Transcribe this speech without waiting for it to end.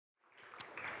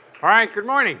All right, good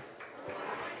morning.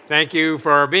 Thank you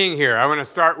for being here. I want to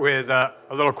start with a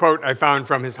little quote I found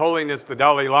from His Holiness the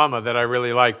Dalai Lama that I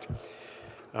really liked.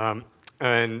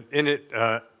 And in it,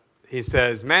 he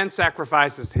says, "Man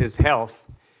sacrifices his health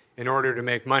in order to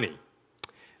make money.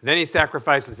 Then he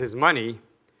sacrifices his money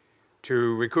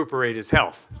to recuperate his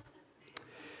health.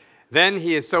 Then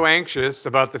he is so anxious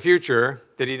about the future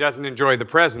that he doesn't enjoy the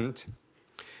present,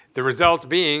 the result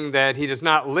being that he does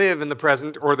not live in the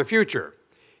present or the future.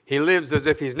 He lives as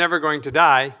if he's never going to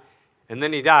die, and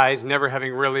then he dies never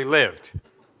having really lived."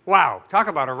 Wow, talk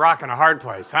about a rock and a hard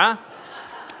place, huh?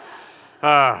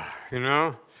 But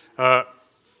then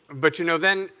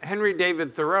Henry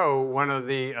David Thoreau, one of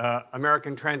the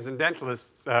American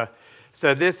transcendentalists,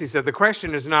 said this. He said, "The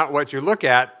question is not what you look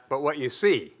at, but what you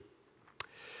see."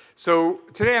 So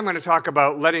today I'm going to talk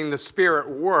about letting the Spirit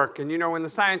work. And in the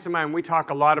Science of Mind, we talk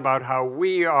a lot about how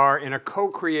we are in a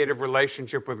co-creative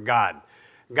relationship with God.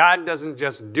 God doesn't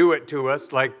just do it to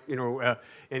us like, in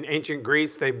ancient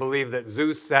Greece, they believed that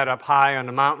Zeus sat up high on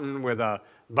a mountain with a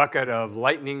bucket of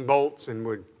lightning bolts and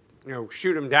would,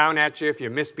 shoot them down at you if you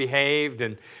misbehaved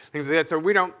and things like that. So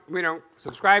we don't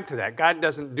subscribe to that. God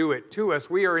doesn't do it to us.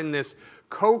 We are in this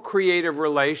co-creative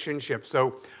relationship.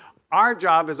 So our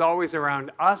job is always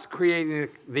around us creating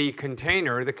the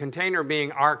container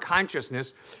being our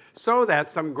consciousness, so that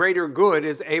some greater good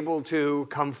is able to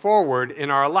come forward in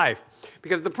our life.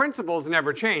 Because the principles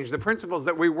never change. The principles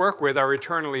that we work with are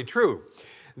eternally true.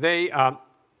 They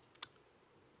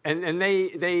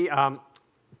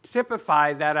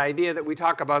typify that idea that we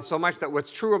talk about so much, that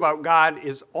what's true about God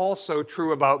is also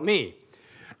true about me.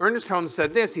 Ernest Holmes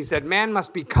said this. He said, "Man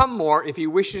must become more if he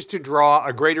wishes to draw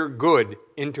a greater good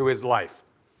into his life."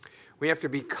 We have to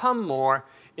become more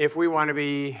if we want to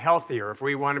be healthier, if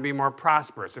we want to be more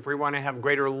prosperous, if we want to have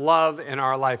greater love in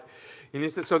our life. And he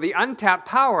says, so the untapped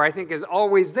power, I think, is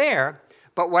always there.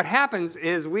 But what happens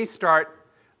is we start,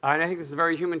 and I think this is a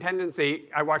very human tendency.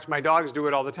 I watch my dogs do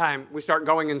it all the time. We start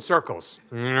going in circles,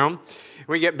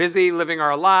 We get busy living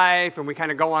our life, and we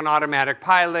kind of go on automatic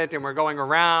pilot, and we're going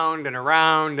around and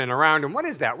around and around. And what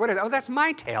is that? Oh, that's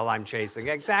my tail I'm chasing.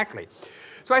 Exactly.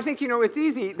 So I think, it's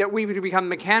easy that we become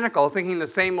mechanical, thinking the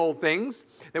same old things,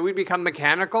 that we become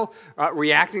mechanical,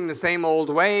 reacting the same old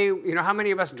way. How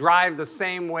many of us drive the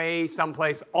same way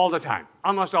someplace all the time,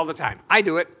 almost all the time? I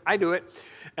do it.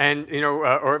 And,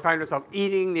 or find myself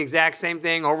eating the exact same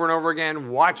thing over and over again,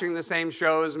 watching the same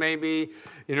shows maybe.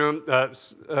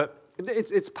 It's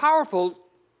powerful.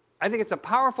 I think it's a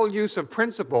powerful use of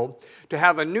principle to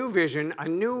have a new vision, a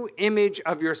new image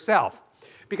of yourself.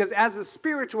 Because as a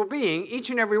spiritual being, each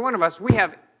and every one of us, we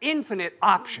have infinite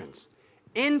options.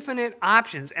 Infinite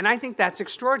options. And I think that's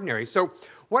extraordinary. So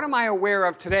what am I aware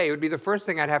of today would be the first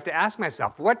thing I'd have to ask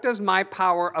myself. What does my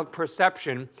power of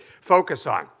perception focus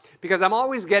on? Because I'm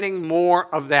always getting more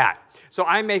of that. So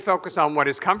I may focus on what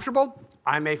is comfortable.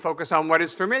 I may focus on what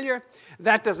is familiar.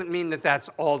 That doesn't mean that that's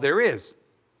all there is.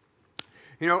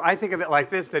 I think of it like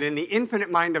this, that in the infinite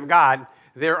mind of God,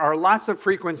 there are lots of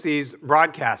frequencies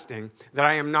broadcasting that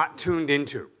I am not tuned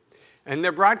into. And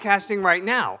they're broadcasting right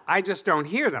now. I just don't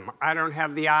hear them. I don't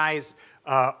have the eyes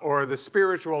or the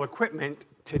spiritual equipment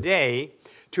today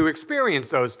to experience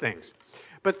those things.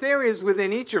 But there is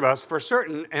within each of us, for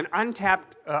certain,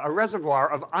 a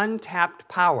reservoir of untapped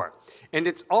power. And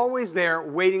it's always there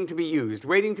waiting to be used,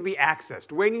 waiting to be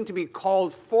accessed, waiting to be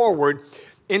called forward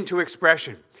into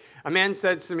expression. A man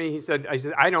said to me, he said,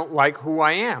 "I don't like who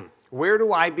I am. Where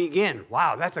do I begin?"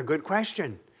 Wow, that's a good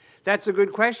question. That's a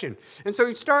good question. And so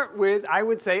you start with, I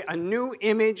would say, a new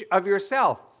image of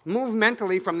yourself. Move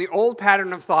mentally from the old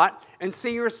pattern of thought and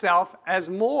see yourself as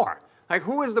more. Like,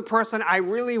 who is the person I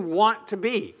really want to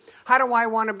be? How do I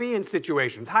want to be in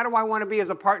situations? How do I want to be as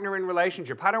a partner in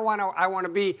relationship? How do I want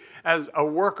to be as a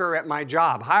worker at my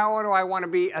job? How do I want to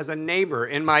be as a neighbor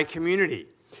in my community?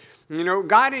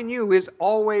 God in you is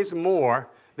always more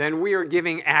than we are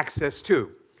giving access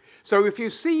to. So if you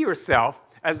see yourself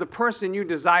as the person you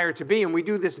desire to be, and we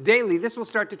do this daily, this will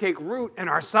start to take root in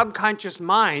our subconscious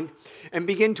mind and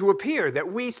begin to appear, that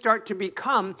we start to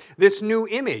become this new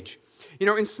image.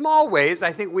 In small ways,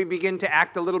 I think we begin to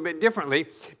act a little bit differently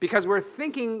because we're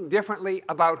thinking differently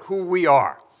about who we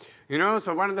are.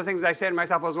 So one of the things I say to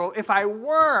myself was, well, if I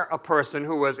were a person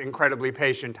who was incredibly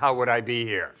patient, how would I be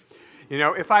here?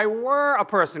 If I were a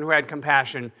person who had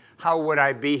compassion, how would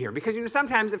I be here? Because,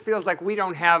 sometimes it feels like we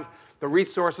don't have the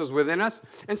resources within us.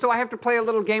 And so I have to play a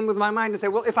little game with my mind and say,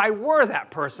 well, if I were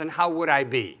that person, how would I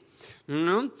be?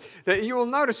 That you will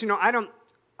notice, I don't...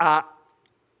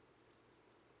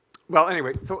 well,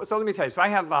 anyway, so let me tell you. So I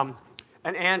have an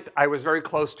aunt I was very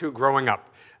close to growing up.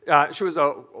 She was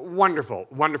a wonderful,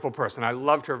 wonderful person. I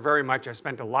loved her very much. I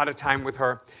spent a lot of time with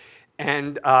her.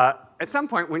 And at some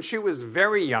point, when she was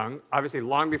very young, obviously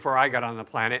long before I got on the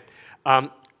planet,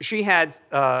 she had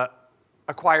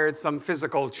acquired some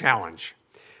physical challenge.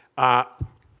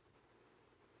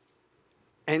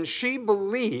 And she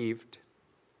believed,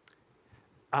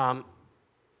 and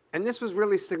this was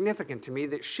really significant to me,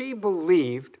 that she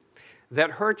believed that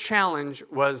her challenge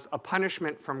was a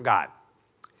punishment from God.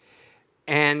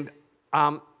 And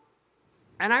I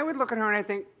would look at her and I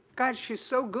think, God, she's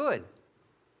so good.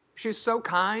 She's so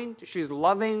kind, she's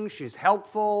loving, she's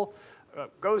helpful,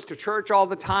 goes to church all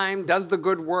the time, does the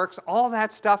good works, all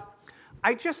that stuff.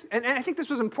 And I think this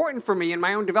was important for me in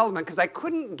my own development because I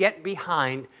couldn't get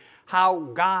behind how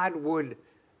God would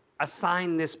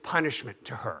assign this punishment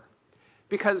to her.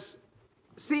 Because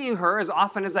seeing her as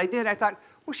often as I did, I thought,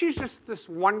 well, she's just this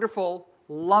wonderful,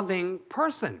 loving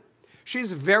person.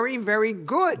 She's very, very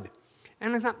good.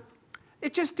 And I thought,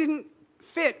 it just didn't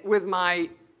fit with my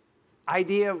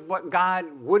idea of what God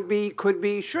would be, could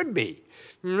be, should be.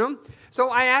 You know? So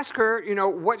I asked her,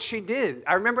 what she did.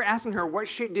 I remember asking her what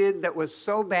she did that was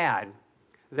so bad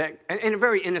that, in a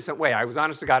very innocent way. I was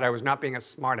honest to God, I was not being a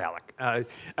smart aleck.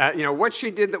 What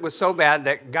she did that was so bad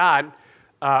that God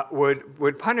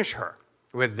would punish her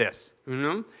with this.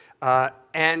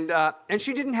 And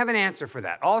she didn't have an answer for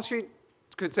that. All she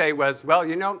could say was, well,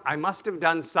 I must have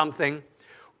done something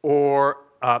or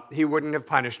he wouldn't have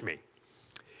punished me.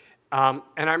 And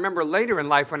I remember later in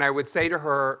life when I would say to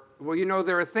her, well,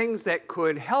 there are things that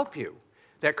could help you,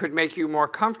 that could make you more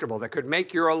comfortable, that could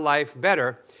make your life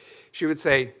better. She would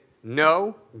say,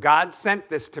 no, God sent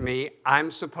this to me.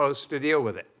 I'm supposed to deal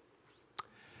with it.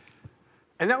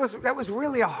 And that was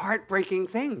really a heartbreaking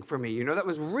thing for me. That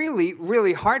was really,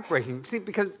 really heartbreaking. See,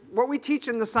 because what we teach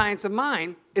in the science of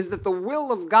mind is that the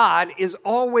will of God is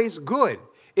always good.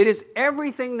 It is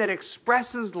everything that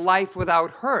expresses life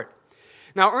without hurt.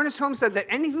 Now, Ernest Holmes said that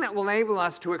anything that will enable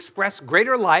us to express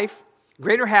greater life,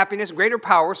 greater happiness, greater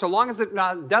power, so long as it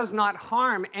does not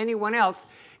harm anyone else,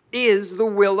 is the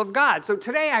will of God. So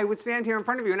today I would stand here in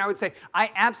front of you and I would say,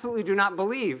 I absolutely do not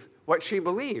believe what she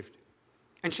believed.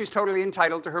 And she's totally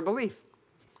entitled to her belief.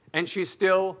 And she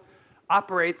still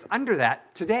operates under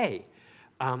that today.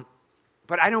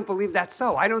 But I don't believe that's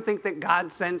so. I don't think that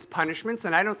God sends punishments,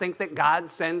 and I don't think that God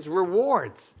sends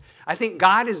rewards. I think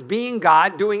God is being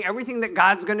God, doing everything that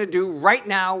God's going to do right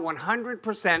now,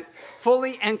 100%,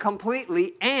 fully and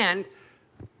completely, and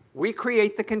we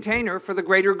create the container for the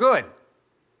greater good.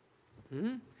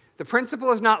 The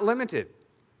principle is not limited.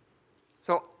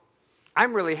 So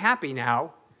I'm really happy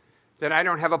now that I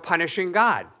don't have a punishing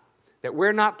God, that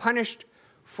we're not punished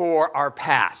for our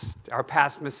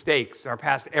past mistakes, our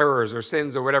past errors or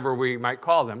sins or whatever we might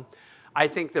call them. I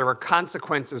think there are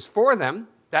consequences for them.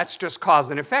 That's just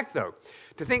cause and effect, though.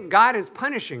 To think God is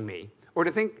punishing me or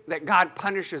to think that God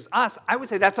punishes us, I would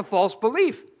say that's a false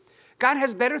belief. God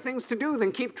has better things to do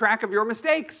than keep track of your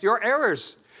mistakes, your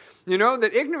errors.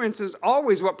 That ignorance is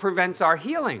always what prevents our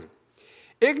healing.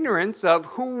 Ignorance of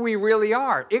who we really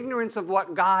are. Ignorance of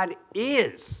what God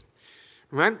is.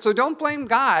 Right? So don't blame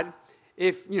God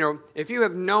if you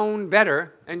have known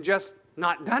better and just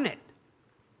not done it.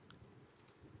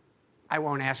 I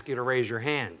won't ask you to raise your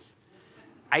hands.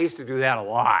 I used to do that a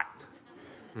lot.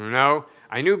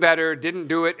 I knew better, didn't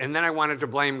do it, and then I wanted to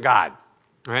blame God.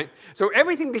 Right? So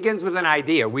everything begins with an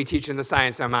idea we teach in the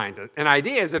science of mind. An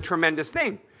idea is a tremendous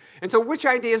thing. And so which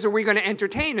ideas are we going to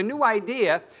entertain? A new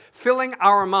idea filling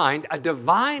our mind, a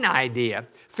divine idea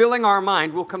filling our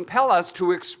mind, will compel us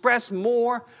to express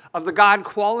more of the God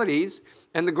qualities,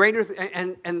 and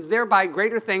and thereby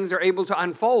greater things are able to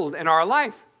unfold in our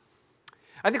life.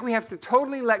 I think we have to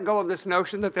totally let go of this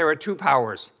notion that there are two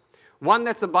powers. One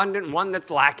that's abundant and one that's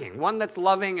lacking. One that's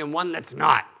loving and one that's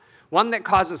not. One that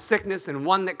causes sickness and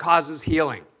one that causes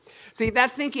healing. See,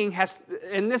 that thinking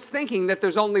this thinking that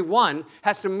there's only one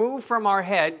has to move from our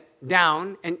head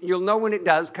down, and you'll know when it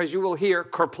does because you will hear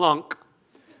kerplunk.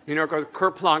 It goes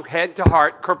kerplunk, head to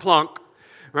heart, kerplunk,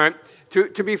 right?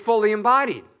 To be fully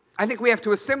embodied. I think we have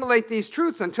to assimilate these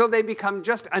truths until they become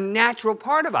just a natural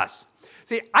part of us.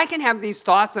 See, I can have these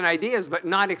thoughts and ideas but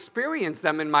not experience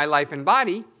them in my life and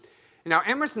body. Now,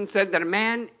 Emerson said that a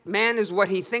man is what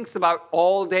he thinks about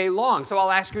all day long. So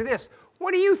I'll ask you this.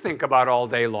 What do you think about all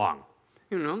day long?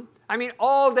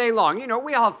 All day long.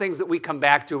 We all have things that we come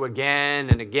back to again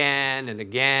and again and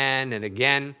again and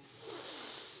again.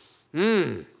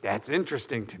 That's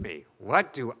interesting to me.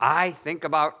 What do I think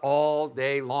about all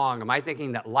day long? Am I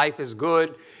thinking that life is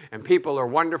good and people are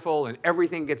wonderful and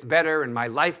everything gets better and my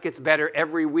life gets better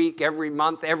every week, every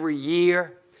month, every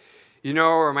year?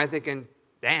 Or am I thinking,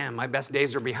 damn, my best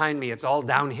days are behind me. It's all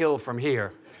downhill from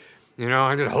here.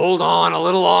 I just hold on a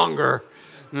little longer.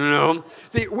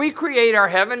 See, we create our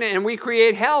heaven and we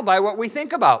create hell by what we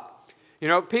think about.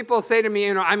 People say to me,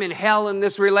 I'm in hell in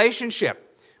this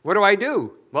relationship. What do I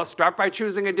do? Well, start by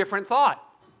choosing a different thought.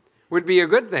 Would be a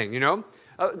good thing,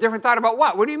 A different thought about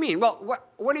what? What do you mean? Well,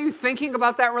 what are you thinking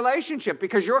about that relationship?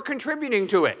 Because you're contributing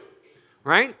to it,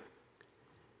 right?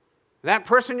 That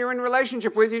person you're in a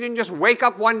relationship with, you didn't just wake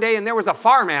up one day and there was a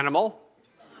farm animal,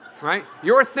 right?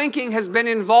 Your thinking has been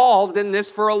involved in this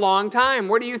for a long time.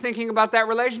 What are you thinking about that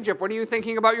relationship? What are you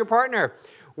thinking about your partner?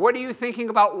 What are you thinking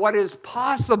about what is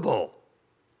possible,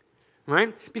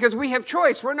 right? Because we have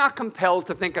choice. We're not compelled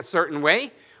to think a certain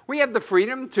way. We have the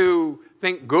freedom to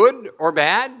think good or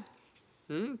bad,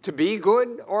 to be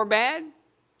good or bad,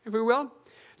 if we will.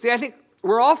 See, I think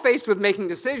we're all faced with making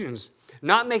decisions.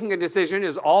 Not making a decision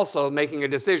is also making a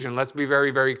decision. Let's be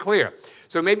very, very clear.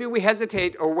 So maybe we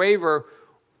hesitate or waver,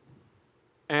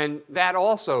 and that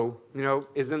also,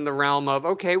 is in the realm of,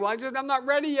 okay, well, I'm not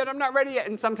ready yet,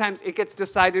 and sometimes it gets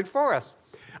decided for us.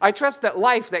 I trust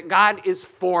that God is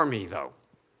for me, though.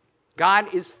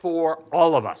 God is for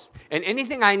all of us. And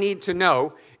anything I need to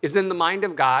know is in the mind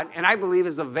of God, and I believe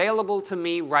is available to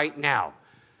me right now.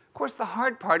 Of course, the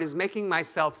hard part is making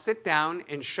myself sit down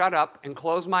and shut up and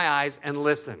close my eyes and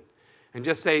listen. And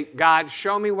just say, God,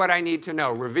 show me what I need to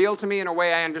know. Reveal to me in a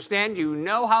way I understand. You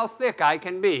know how thick I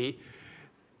can be.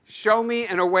 Show me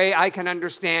in a way I can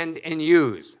understand and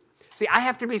use. See, I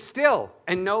have to be still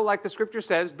and know, like the scripture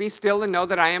says, be still and know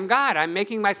that I am God. I'm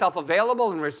making myself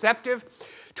available and receptive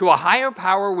to a higher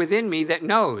power within me that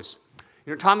knows.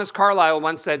 Thomas Carlyle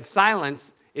once said,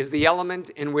 silence is the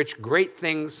element in which great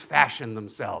things fashion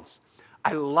themselves.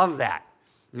 I love that.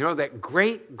 That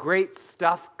great, great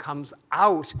stuff comes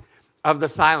out of the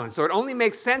silence. So it only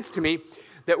makes sense to me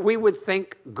that we would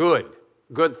think good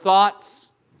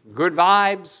thoughts, good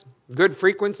vibes, good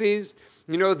frequencies.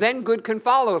 Then good can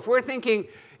follow. If we're thinking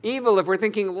evil, if we're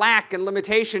thinking lack and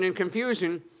limitation and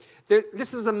confusion,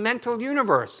 this is a mental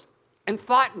universe. And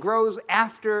thought grows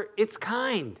after its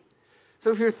kind. So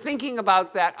if you're thinking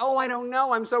about that, oh, I don't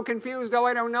know, I'm so confused, oh,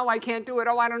 I don't know, I can't do it,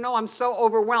 oh, I don't know, I'm so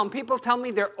overwhelmed. People tell me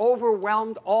they're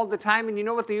overwhelmed all the time, and you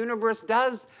know what the universe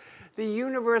does? The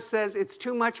universe says it's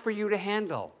too much for you to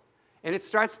handle. And it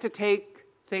starts to take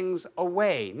things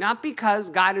away. Not because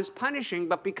God is punishing,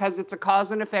 but because it's a cause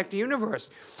and effect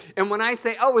universe. And when I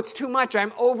say, oh, it's too much,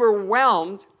 I'm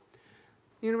overwhelmed,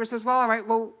 the universe says, well, all right,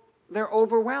 well, they're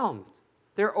overwhelmed.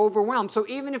 They're overwhelmed. So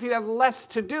even if you have less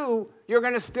to do, you're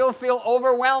going to still feel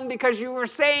overwhelmed because you were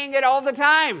saying it all the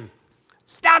time.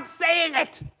 Stop saying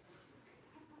it.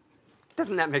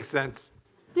 Doesn't that make sense?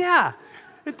 Yeah,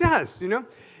 it does,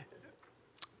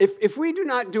 If we do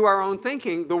not do our own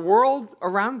thinking, the world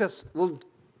around us will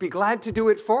be glad to do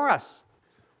it for us.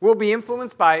 We'll be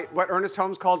influenced by what Ernest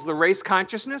Holmes calls the race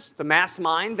consciousness, the mass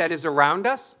mind that is around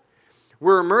us.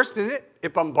 We're immersed in it.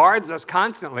 It bombards us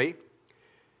constantly.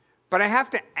 But I have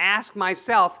to ask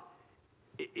myself,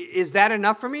 is that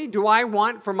enough for me? Do I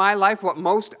want for my life what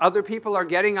most other people are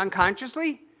getting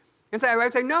unconsciously? And so I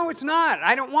would say, no, it's not.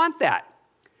 I don't want that.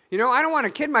 I don't want to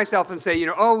kid myself and say,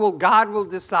 oh, well, God will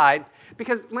decide.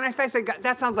 Because when I say God,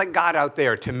 that sounds like God out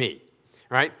there to me,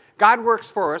 right? God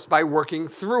works for us by working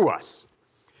through us.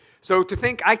 So to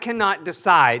think I cannot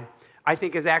decide, I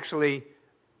think is actually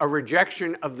a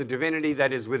rejection of the divinity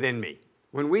that is within me.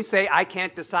 When we say I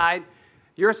can't decide,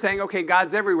 you're saying, okay,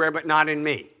 God's everywhere, but not in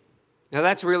me. Now,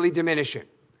 that's really diminishing.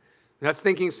 That's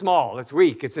thinking small. It's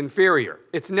weak. It's inferior.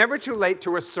 It's never too late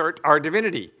to assert our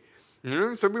divinity.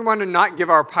 So we want to not give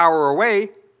our power away.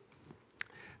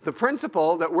 The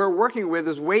principle that we're working with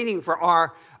is waiting for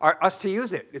us to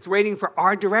use it. It's waiting for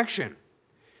our direction.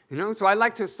 So I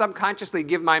like to subconsciously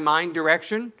give my mind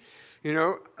direction.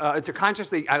 I like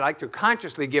to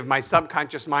consciously give my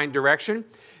subconscious mind direction,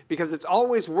 because it's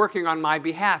always working on my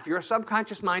behalf. Your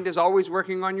subconscious mind is always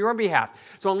working on your behalf.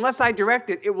 So unless I direct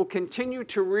it, it will continue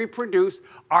to reproduce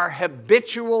our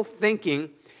habitual thinking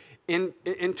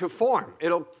into form.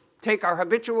 It'll take our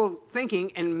habitual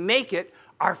thinking and make it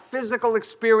our physical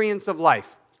experience of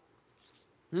life.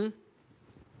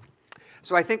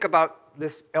 So I think about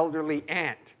this elderly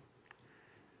aunt,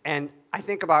 and I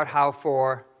think about how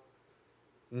for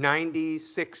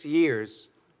 96 years,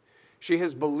 she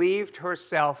has believed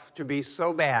herself to be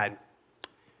so bad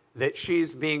that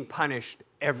she's being punished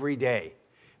every day.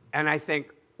 And I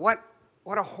think, what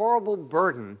a horrible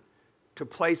burden to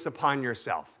place upon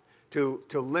yourself, to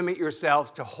limit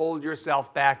yourself, to hold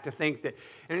yourself back, to think that,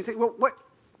 and you say, well,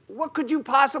 what could you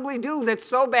possibly do that's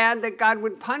so bad that God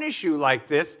would punish you like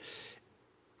this?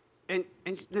 And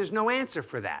there's no answer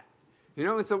for that. You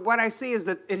know, and so what I see is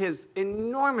that it has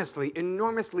enormously,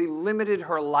 enormously limited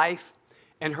her life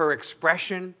and her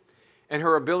expression and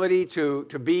her ability to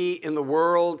be in the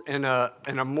world in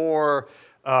a more,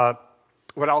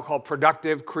 what I'll call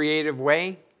productive, creative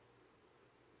way.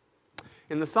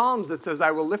 In the Psalms, it says,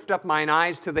 I will lift up mine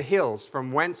eyes to the hills,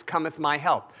 from whence cometh my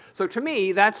help. So to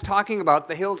me, that's talking about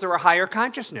the hills are a higher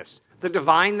consciousness, the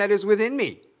divine that is within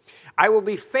me. I will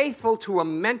be faithful to a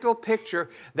mental picture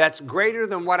that's greater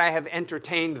than what I have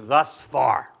entertained thus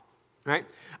far. Right?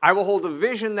 I will hold a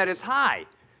vision that is high.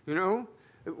 You know,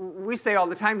 we say all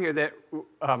the time here that,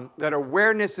 that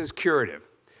awareness is curative.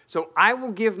 So I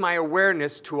will give my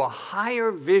awareness to a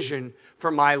higher vision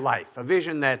for my life, a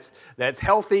vision that's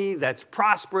healthy, that's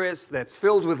prosperous, that's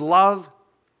filled with love.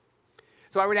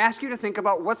 So I would ask you to think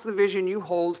about what's the vision you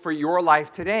hold for your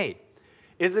life today.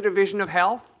 Is it a vision of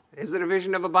health? Is it a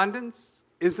vision of abundance?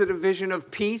 Is it a vision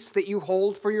of peace that you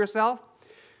hold for yourself?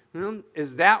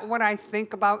 Is that what I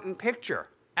think about and picture?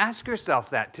 Ask yourself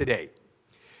that today.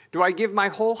 Do I give my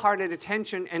wholehearted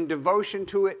attention and devotion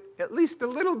to it at least a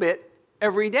little bit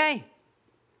every day?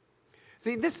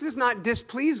 See, this does not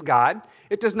displease God.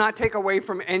 It does not take away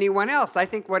from anyone else. I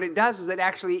think what it does is it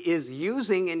actually is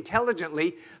using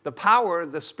intelligently the power,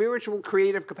 the spiritual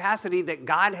creative capacity that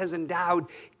God has endowed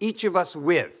each of us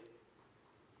with.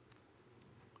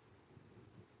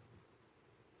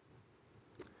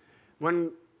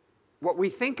 When what we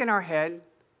think in our head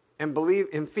and believe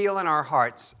and feel in our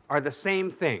hearts are the same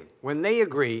thing, when they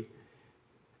agree,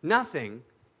 nothing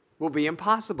will be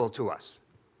impossible to us.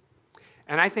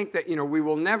 And I think that, we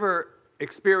will never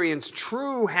experience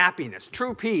true happiness,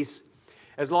 true peace,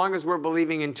 as long as we're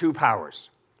believing in two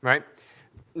powers, right?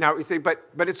 Now, you say, but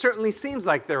it certainly seems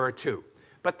like there are two.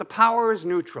 But the power is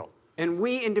neutral, and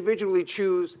we individually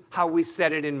choose how we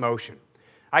set it in motion.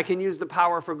 I can use the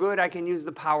power for good. I can use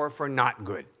the power for not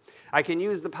good. I can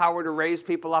use the power to raise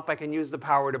people up. I can use the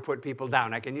power to put people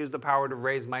down. I can use the power to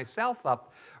raise myself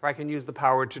up, or I can use the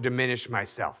power to diminish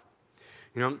myself.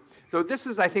 So this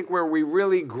is, I think, where we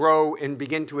really grow and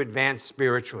begin to advance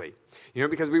spiritually.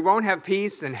 Because we won't have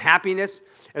peace and happiness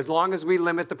as long as we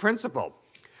limit the principle.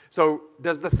 So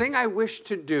does the thing I wish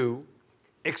to do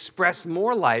express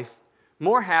more life,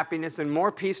 more happiness, and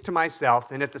more peace to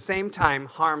myself, and at the same time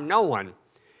harm no one?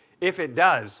 If it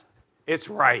does, it's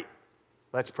right.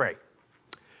 Let's pray.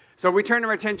 So we turn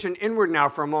our attention inward now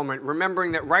for a moment,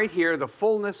 remembering that right here, the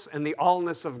fullness and the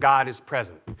allness of God is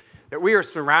present. That we are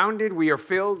surrounded, we are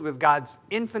filled with God's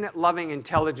infinite, loving,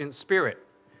 intelligent Spirit.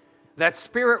 That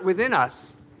Spirit within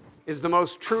us is the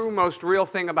most true, most real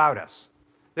thing about us.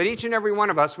 That each and every one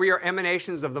of us, we are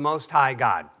emanations of the Most High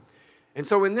God. And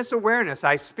so in this awareness,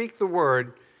 I speak the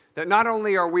word that not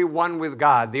only are we one with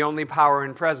God, the only power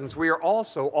and presence, we are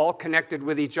also all connected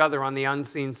with each other on the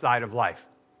unseen side of life.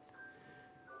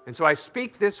 And so I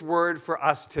speak this word for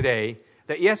us today,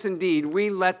 that yes, indeed, we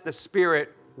let the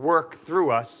Spirit work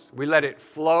through us. We let it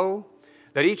flow.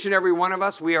 That each and every one of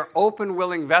us, we are open,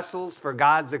 willing vessels for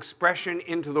God's expression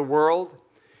into the world.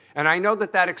 And I know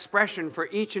that that expression for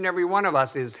each and every one of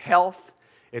us is health,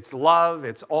 it's love,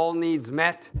 it's all needs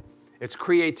met, it's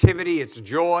creativity, it's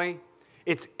joy,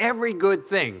 it's every good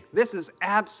thing. This is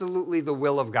absolutely the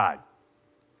will of God.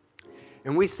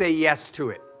 And we say yes to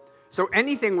it. So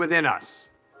anything within us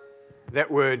that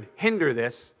would hinder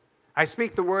this, I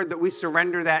speak the word that we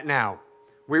surrender that now.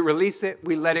 We release it,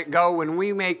 we let it go, and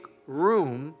we make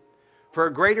room for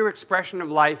a greater expression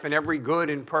of life in every good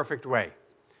and perfect way.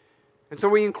 And so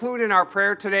we include in our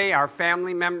prayer today our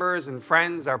family members and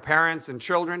friends, our parents and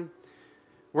children.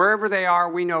 Wherever they are,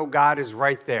 we know God is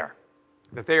right there,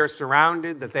 that they are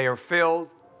surrounded, that they are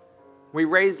filled. We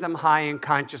raise them high in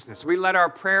consciousness. We let our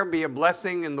prayer be a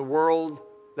blessing in the world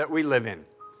that we live in.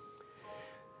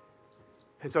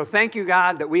 And so thank you,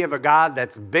 God, that we have a God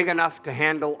that's big enough to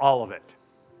handle all of it.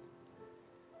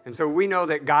 And so we know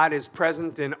that God is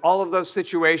present in all of those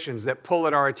situations that pull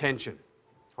at our attention,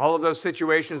 all of those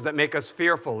situations that make us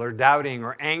fearful or doubting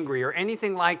or angry or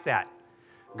anything like that.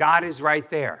 God is right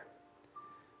there.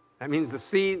 That means the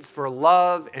seeds for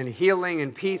love and healing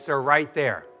and peace are right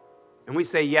there. And we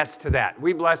say yes to that.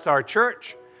 We bless our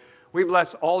church. We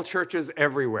bless all churches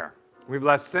everywhere. We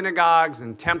bless synagogues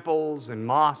and temples and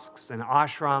mosques and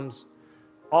ashrams,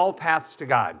 all paths to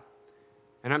God.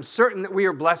 And I'm certain that we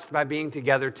are blessed by being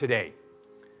together today,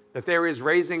 that there is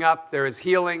raising up, there is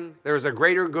healing, there is a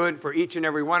greater good for each and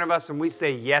every one of us, and we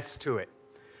say yes to it.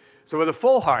 So with a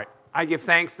full heart, I give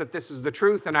thanks that this is the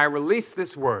truth, and I release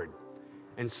this word.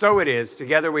 And so it is.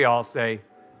 Together we all say,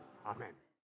 Amen.